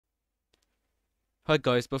Hi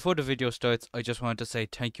guys, before the video starts, I just wanted to say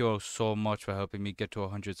thank you all so much for helping me get to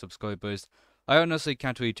 100 subscribers. I honestly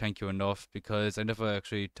can't really thank you enough because I never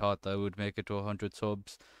actually thought that I would make it to 100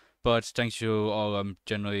 subs. But thanks to you all,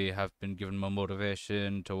 generally have been given more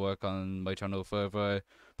motivation to work on my channel further,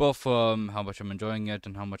 both from how much I'm enjoying it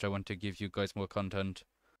and how much I want to give you guys more content.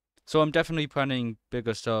 So I'm definitely planning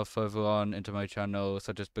bigger stuff further on into my channel,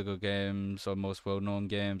 such as bigger games or most well-known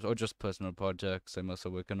games or just personal projects I'm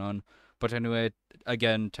also working on. But anyway,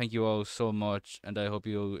 again, thank you all so much and I hope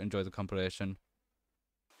you enjoy the compilation.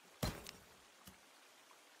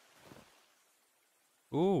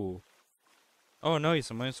 Ooh. Oh no, I'm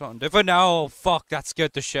doing something different now. Oh, fuck, that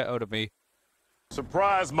scared the shit out of me.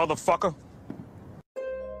 Surprise, motherfucker!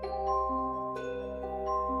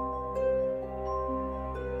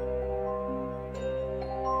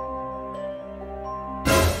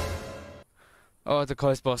 Oh, the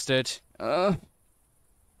car's busted.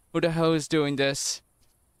 Who the hell is doing this?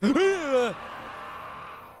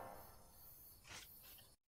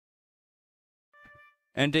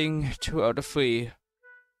 Ending 2 out of 3.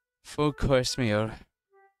 Full course meal.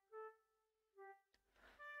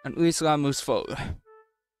 And Islamu's full.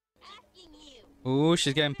 Ooh,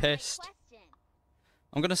 she's getting pissed.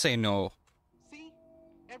 I'm gonna say no. See?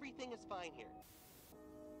 Everything is fine here.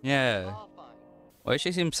 Yeah. All fine. Why does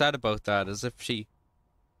she seem sad about that? As if she...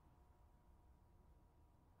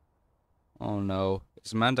 Oh no.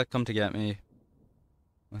 Is Amanda come to get me?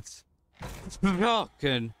 What's...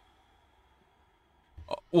 Fucking...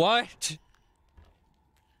 What?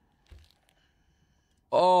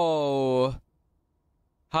 Oh...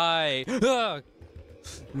 Hi.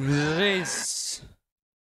 This...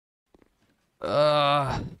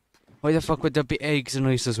 Why the fuck would there be eggs in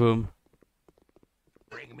Lisa's room?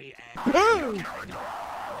 Bring me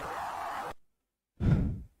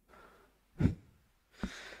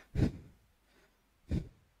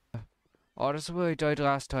Oh, that's where I died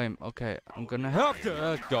last time. Okay, I'm gonna have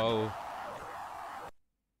to go.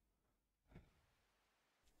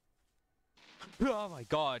 Oh my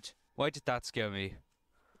god. Why did that scare me?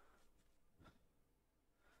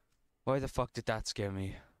 Why the fuck did that scare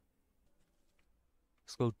me?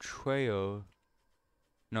 Let's go trail.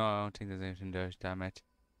 No, I don't think there's anything there, damn it.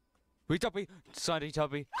 Wee Tubby! Sandy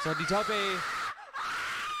Tubby! Sandy Tubby!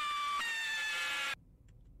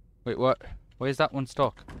 Wait, what? Why is that one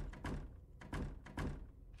stuck?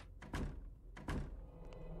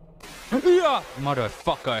 Yeah!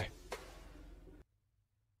 Motherfucker!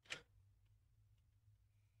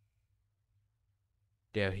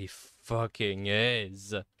 There he fucking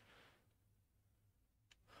is.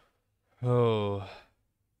 Oh.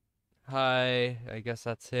 Hi, I guess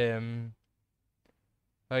that's him.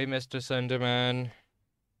 Hi, Mr. Slenderman.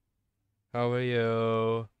 How are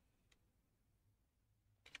you?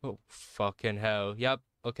 Oh, fucking hell. Yep,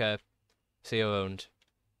 okay. See you around.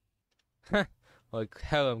 Like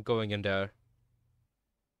hell I'm going in there.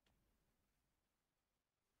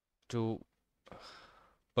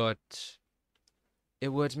 But it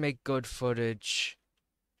would make good footage.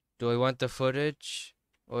 Do I want the footage?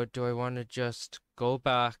 Or do I want to just go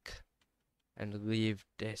back and leave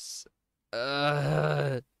this?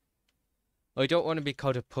 I don't want to be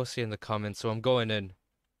called a pussy in the comments, so I'm going in.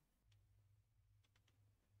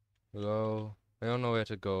 Hello? I don't know where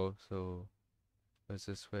to go, so... Where's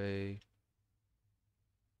this way?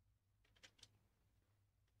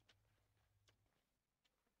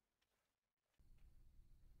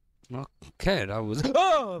 Okay, that was...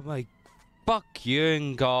 Oh my... Fuck you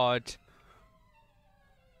and God.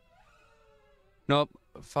 Nope.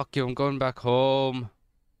 Fuck you, I'm going back home.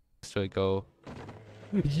 So I go.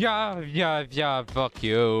 Yeah, fuck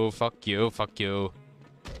you, fuck you, fuck you.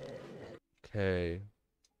 Okay.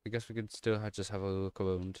 I guess we could still just have a look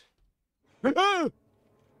around.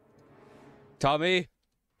 Tommy?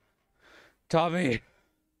 Tommy?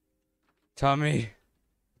 Tommy?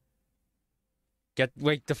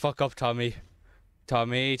 Wake the fuck up, Tommy.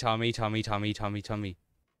 Tommy.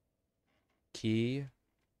 Key?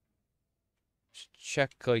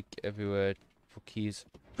 Check, like, everywhere for keys.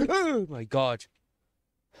 Oh my god.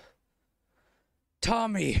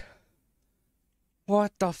 Tommy!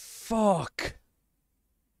 What the fuck?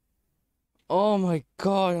 Oh my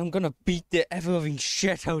god, I'm gonna beat the ever-loving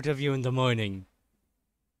shit out of you in the morning.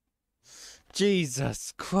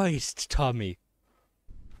 Jesus Christ, Tommy.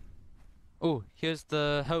 Oh, here's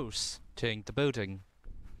the house thing, the building.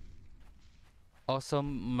 Also,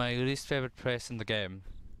 my least favorite place in the game.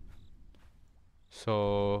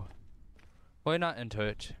 So, why not enter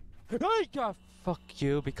it? Fuck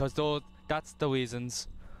you, because that's the reasons.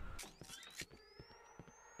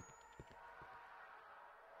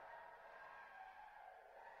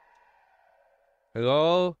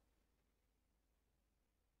 Hello?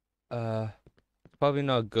 Probably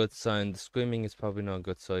not a good sign. The screaming is probably not a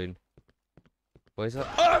good sign. Why is that?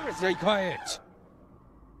 Oh, stay quiet!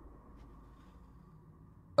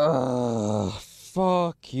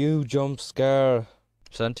 Fuck you, jump scare.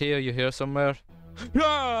 Santi, are you here somewhere?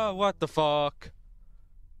 Ah, what the fuck?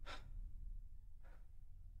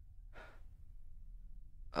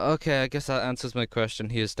 Okay, I guess that answers my question.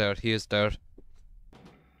 He is there. He is there.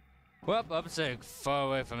 Well, I'm staying far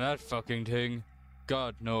away from that fucking thing.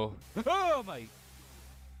 God, no. Oh my.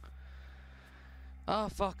 Oh,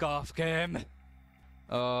 fuck off, game.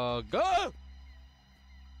 Oh, go!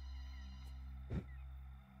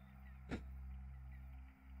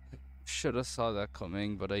 Should have saw that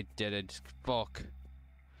coming, but I didn't. Fuck.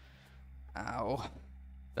 Ow.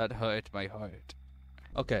 That hurt my heart.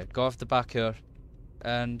 Okay, go off the back here.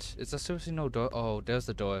 And is there seriously no door? Oh, there's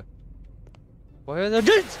the door. Why are there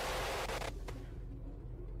gates?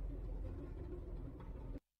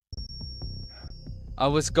 I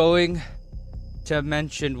was going to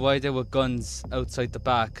mention why there were guns outside the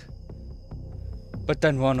back, but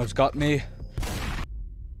then Ronald got me.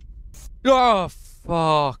 Oh,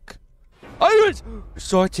 fuck. I was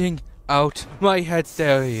sorting out my head.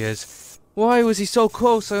 There he is. Why was he so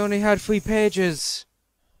close? I only had 3 pages.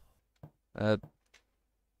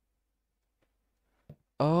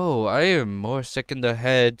 Oh, I am more sick in the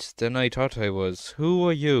head than I thought I was. Who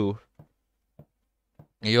are you?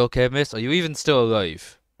 Are you okay, miss? Are you even still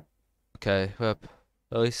alive? Okay, well,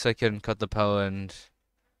 at least I can cut the power and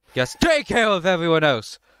yes, take care of everyone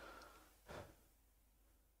else.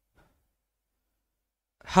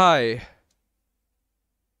 Hi.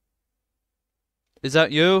 Is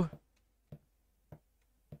that you?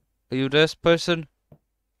 Are you this person?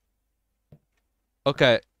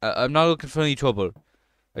 Okay, I'm not looking for any trouble.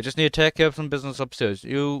 I just need to take care of some business upstairs.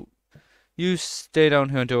 You stay down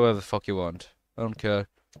here and do whatever the fuck you want. I don't care.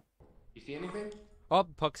 You see anything? Oh,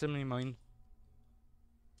 proximity mine.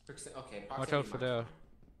 Okay, Watch out for there.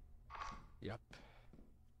 Yep.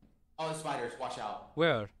 Oh, the spiders! Watch out.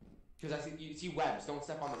 Where? Because you see webs. Don't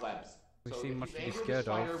step on the webs. We So seem if much you to be anger the scared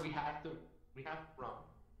spider, of. we have to run.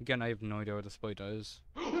 Again, I have no idea where the spider is.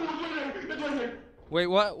 It's right there. Wait,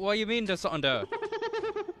 what? What do you mean there's something there?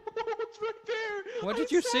 It's right there. What did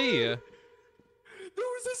I you saw see? it. There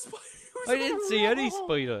was a spider. It was I on didn't the see any wall.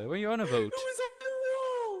 spider. What are you on about? It was on the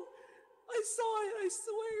wall. I saw it. I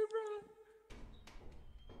swear, bro.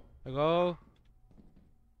 Hello?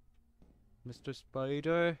 Mr.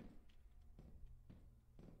 Spider?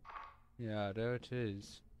 Yeah, there it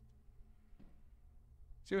is.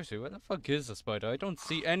 Seriously, what the fuck is a spider? I don't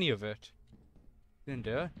see any of it. In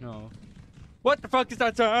there? No. What the fuck is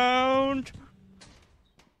that sound?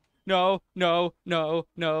 No, no, no,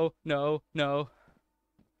 no, no, no.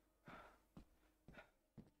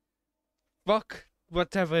 Fuck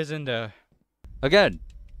whatever is in there. Again,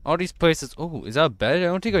 all these places. Oh, is that a bed? I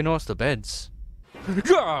don't think I noticed the beds.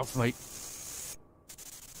 Get off, mate.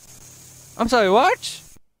 I'm sorry, what?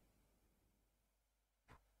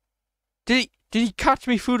 Did he catch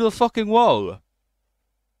me through the fucking wall?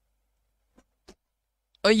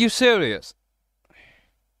 Are you serious?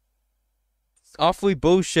 It's awfully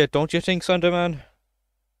bullshit, don't you think, Sunderman?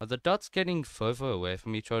 Are the dots getting further away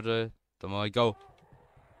from each other the more I go?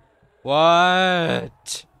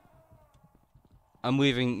 What? I'm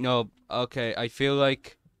leaving. No, okay, I feel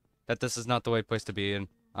like that this is not the right place to be in.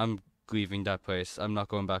 I'm leaving that place. I'm not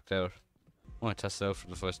going back there. I want to test it out for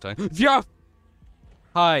the first time. Yeah!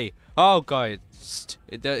 Hi. Oh, God.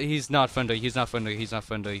 He's not friendly. He's not friendly. He's not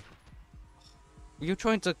friendly. Are you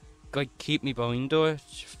trying to, like, keep me behind door?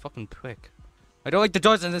 You fucking prick. I don't like the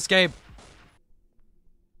doors in this game.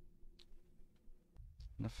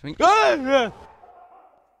 Nothing. Ah!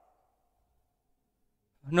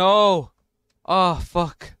 No. Oh,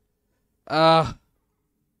 fuck. Can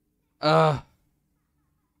I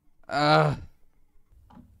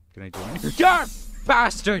do anything? Yeah,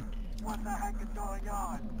 bastard! What the heck is going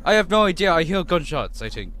on? I have no idea. I hear gunshots, I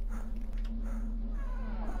think.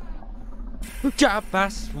 Jab,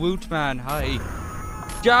 bass, woot man, hi.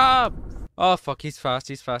 Jab! Oh, fuck, he's fast,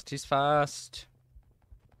 he's fast, he's fast.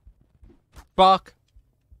 Fuck.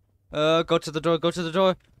 Go to the door, go to the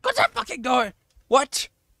door. Go to the fucking door! What?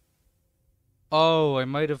 Oh, I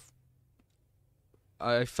might have...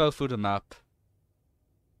 I fell through the map.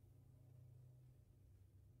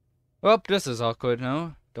 Well, this is awkward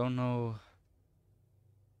now. Don't know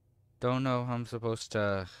how I'm supposed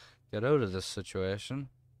to get out of this situation.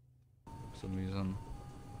 For some reason.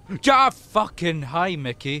 Ja fucking hi,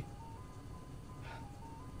 Mickey.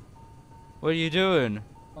 What are you doing?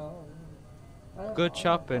 Good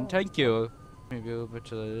shopping, thank you. Maybe over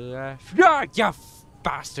to the left. Ah, you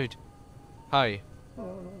bastard! Hi.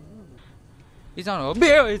 He's not over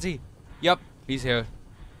here, is he? Yep, he's here.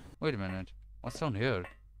 Wait a minute. What's down here?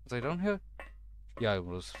 Was I down here? Yeah, I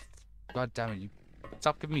was. God damn it, you.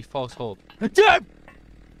 Stop giving me false hope. Damn!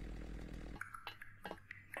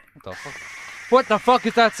 What the fuck? What the fuck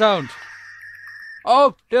is that sound?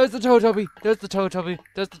 Oh, there's the Teletubby. There's the Teletubby.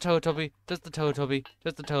 There's the Teletubby. There's the Teletubby.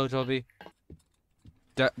 There's the Teletubby.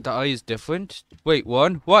 The eye is different? Wait,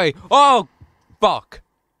 one? Why? Oh! Fuck!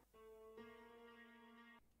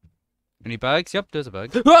 Any bags? Yep, there's a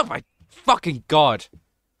bag. Oh my fucking god!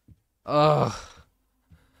 Ugh.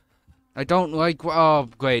 I don't like. Oh,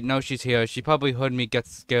 great, now she's here. She probably heard me get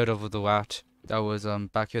scared over the rat. That was,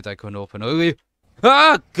 back here that I couldn't open. Oh,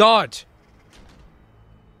 ah, god!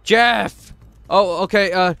 Jeff! Oh,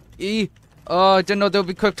 okay, E. Oh, I didn't know there would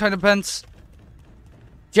be quick time events.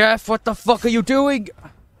 Jeff, what the fuck are you doing?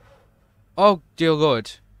 Oh, dear lord.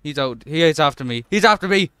 He's out. He is after me. He's after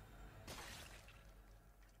me!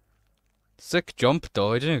 Sick jump,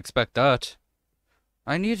 though. I didn't expect that.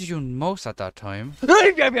 I needed you most at that time.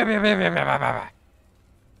 Good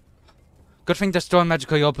thing the store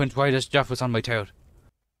magically opened while this Jeff was on my tail.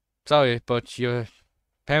 Sorry, but your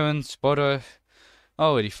parents, brother,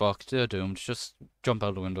 already fucked. They're doomed. Just jump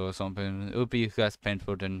out the window or something. It would be less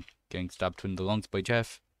painful than getting stabbed in the lungs by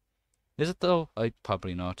Jeff. Is it though?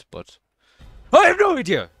 Probably not, but I have no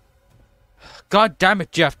idea! God damn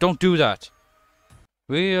it, Jeff, don't do that!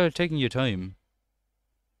 We are taking your time.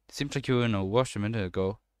 Seems like you were in a wash a minute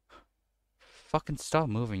ago. Fucking stop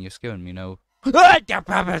moving, you're scaring me now. Ah,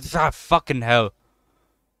 fucking hell.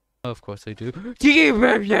 Of course I do.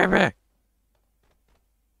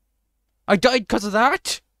 I died because of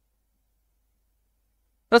that?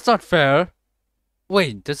 That's not fair.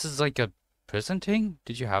 Wait, this is like a prison thing?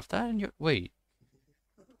 Did you have that in your... Wait.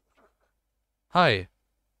 Hi.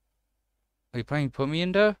 Are you planning to put me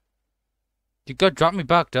in there? You gotta drop me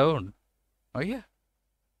back down. Are you?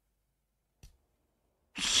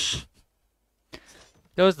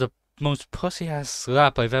 That was the most pussy-ass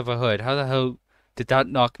slap I've ever heard. How the hell did that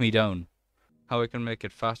knock me down? How I can make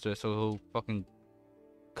it faster so he'll fucking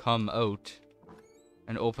come out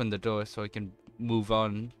and open the door so I can move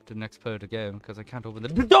on to the next part of the game, because I can't open the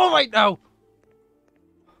door right now!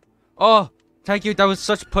 Oh, thank you. That was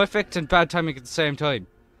such perfect and bad timing at the same time.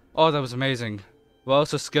 Oh, that was amazing. Well,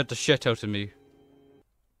 also scared the shit out of me.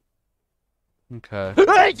 Okay.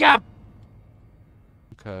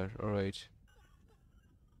 Okay, alright.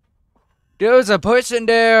 There's a person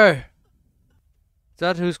there! Is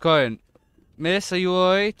that who's crying? Miss, are you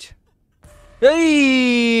alright?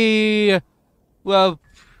 Hey! Well,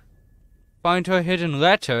 find her hidden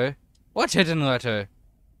letter? What hidden letter?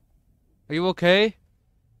 Are you okay?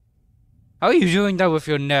 How are you doing that with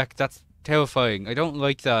your neck? That's terrifying. I don't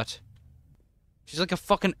like that. She's like a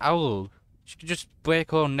fucking owl. She could just break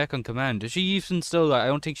her own neck on command. Is she even still alive? I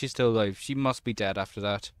don't think she's still alive. She must be dead after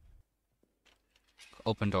that.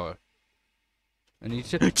 Open door. I need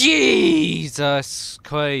to... Jesus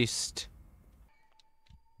Christ.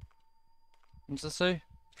 What's that say?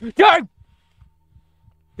 Yeah!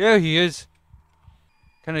 There he is.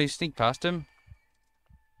 Can I sneak past him?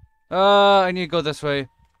 I need to go this way.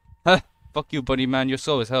 Huh. Fuck you, buddy man. You're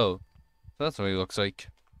slow as hell. So that's what he looks like.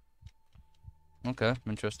 Okay,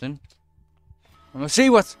 interesting. I'm gonna see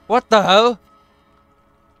what the hell?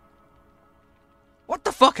 What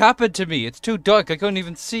the fuck happened to me? It's too dark, I couldn't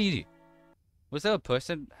even see. Was there a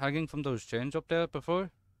person hanging from those chains up there before?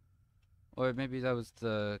 Or maybe that was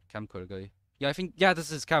the camcorder guy. Yeah, I think, yeah,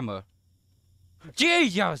 this is camera.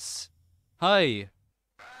 Jesus! Hi.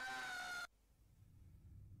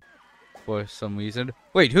 For some reason.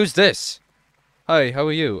 Wait, who's this? Hi, how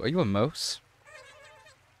are you? Are you a mouse?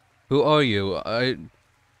 Who are you? I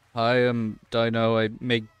am Dino. I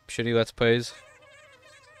make shitty Let's Plays.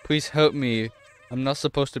 Please help me. I'm not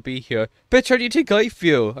supposed to be here. Bitch, how do you think I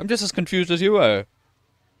feel? I'm just as confused as you are.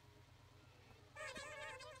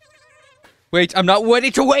 Wait, I'm not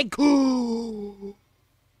ready to wake.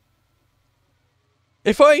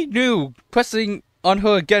 If I knew pressing on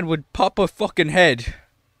her again would pop her fucking head,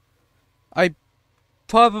 I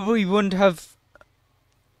probably wouldn't have...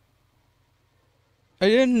 I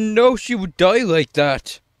didn't know she would die like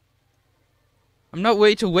that. I'm not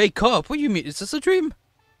ready to wake up. What do you mean? Is this a dream?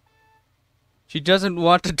 She doesn't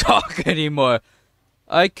want to talk anymore.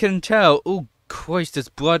 I can tell. Oh, Christ, there's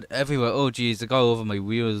blood everywhere. Oh, jeez, it got all over my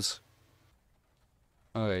wheels.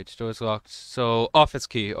 Alright, door's locked. So, office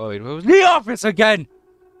key. Alright, where was the office again?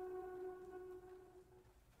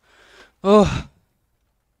 Oh.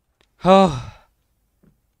 Oh.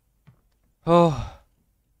 Oh.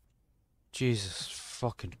 Jesus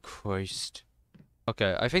fucking Christ.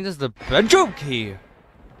 Okay, I think this is the bedroom key.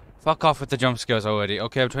 Fuck off with the jump scares already.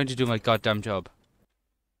 Okay, I'm trying to do my goddamn job.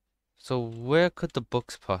 So where could the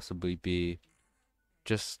books possibly be?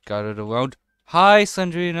 Just scattered around. Hi,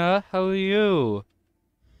 Sandrina. How are you?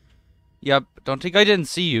 Yep, don't think I didn't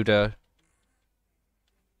see you there.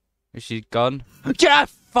 Is she gone? Yeah,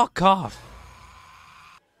 fuck off.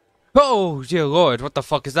 Oh, dear lord, what the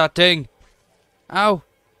fuck is that thing? Ow.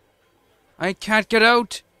 I can't get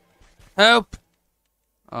out. Help.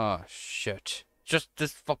 Oh, shit. Just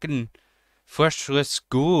this fucking freshless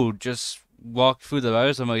school just walked through the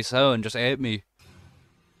bars of my cell and just ate me.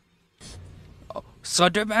 Oh,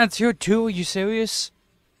 Slenderman's here too? Are you serious?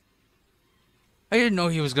 I didn't know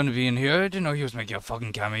he was gonna be in here. I didn't know he was making a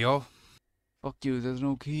fucking cameo. Fuck you, there's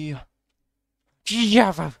no key.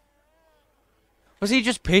 Yeah. Was he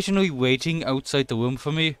just patiently waiting outside the room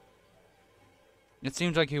for me? It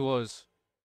seems like he was.